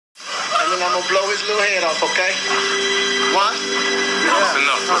and I'm gonna blow his little head off, okay? One? That's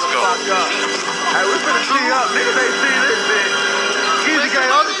enough, let's go. Hey, we finna see up. Niggas ain't seen this bitch. Skeeze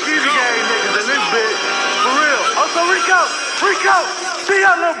Gang, all the Skeeze Gang niggas in this bitch. For real. OsoRico, see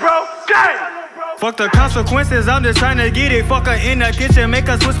up, little bro. Gang! Fuck the consequences, I'm just trying to get it. Fuck her in the kitchen, make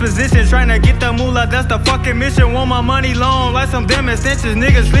her switch positions. Trying to get the moolah, that's the fucking mission. Want my money long, like some damn extensions.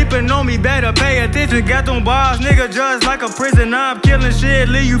 Niggas sleeping on me, better pay attention. Got them bars, nigga judged like a prison. I'm killing shit,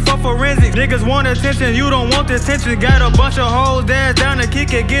 leave you for forensic. Niggas want attention, you don't want this tension. Got a bunch of hoes that's down to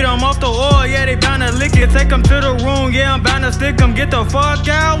kick it. Get them off the oil, yeah, they bound to lick it. Take them to the room, yeah, I'm bound to stick them. Get the fuck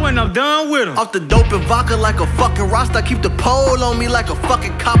out when I'm done with them. Off the dope and vodka like a fucking roster. Keep the pole on me like a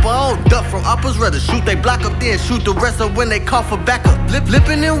fucking copper. I don't duck from uppers, rather shoot they block up there, shoot the rest up when they call for backup.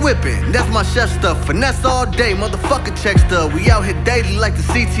 Flipping and whipping, that's my chef stuff. Finesse all day, motherfucker check stuff. We out here daily like the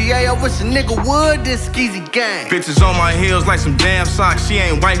CTA. I wish a nigga would, this Skeeze Gang. Bitches on my heels like some damn socks. She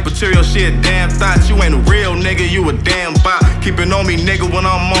ain't white material, she a damn thought. You ain't a real nigga, you a damn bot. Keeping on me, nigga, when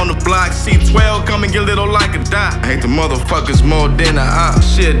I'm on the block. C12, come and get little like a dot. I hate the motherfuckers more than a op.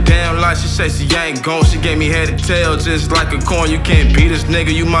 She a damn lie, she say she ain't gone. She gave me head and tail just like a coin. You can't beat this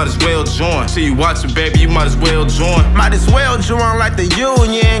nigga, you might as well join. See you watching, baby, you might as well join. Might as well join like the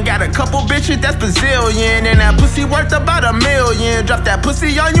union. Got a couple bitches that's Brazilian, and that pussy worth about $1 million. Drop that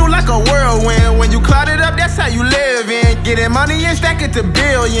pussy on you like a whirlwind. When you cloud it up, that's how you live in. Getting money and stack it to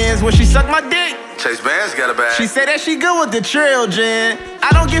billions. When she suck my dick, Chase Banz got a bag. she said that she good with the children. I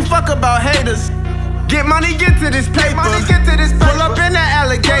don't give fuck about haters. Get money, get to this paper. Pull up in that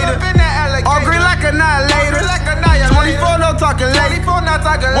alligator. All green like annihilator. 24, no talking late.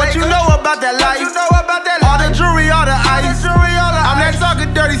 What you know about that life? All the jewelry, all the ice. I'm that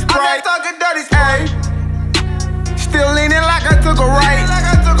talking dirty Sprite. Ay. Still leaning like I took a right.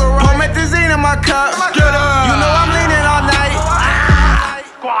 Promethazine in my cup. You know I'm leaning all night.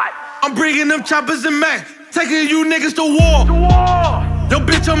 I'm bringing them choppers and Mac, taking you niggas to war. Yo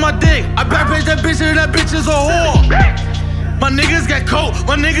bitch on my dick, I backpage that bitch and that bitch is a whore. My niggas got coke,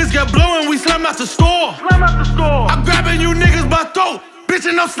 my niggas got blow and we slam out the store. I'm grabbing you niggas by throat, bitch,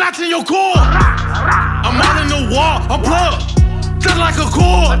 and I'm snatching your core. I'm all in the wall, I'm plugged, just like a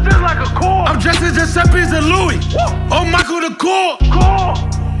cord. I'm dressed as Giuseppe's and Louis, oh Michael the Cord.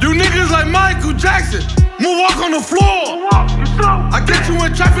 You niggas like Michael Jackson, moonwalk on the floor. I get you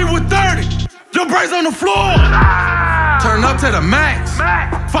in traffic with 30, your brains on the floor. Turn up to the max,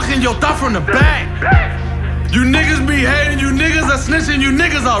 fucking your thought from the back. You niggas be hating, you niggas are snitching, you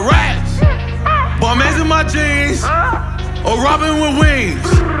niggas are rats. Balmain's in my jeans, or Robin with wings.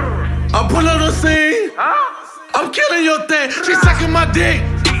 I pull up the scene, I'm killing your thing. She sucking my dick,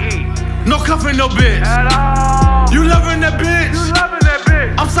 no cuffing no bitch. You loving that bitch,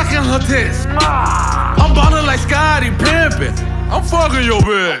 I'm sucking her tits. I'm ballin' like Scotty pimpin', I'm fucking your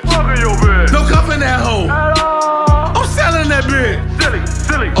bitch. No cuffing that hoe, I'm selling that bitch.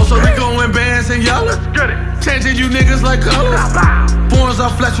 OsoRico and Banz and Yella, changing you niggas like colors. Foreigns I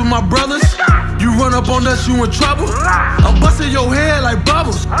flex with my brothers. You run up on us, you in trouble. I'm busting your head like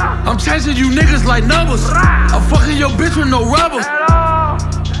bubbles. I'm changing you niggas like numbers. I'm fucking your bitch with no rubber.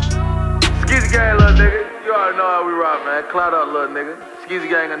 Skeeze Gang, little nigga. You already know how we rock, man. Cloud up, little nigga. Skeeze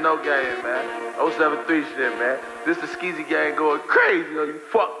Gang and no game, man. 073 shit, man. This the Skeeze Gang going crazy on you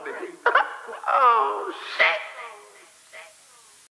fuck nigga. Oh, shit.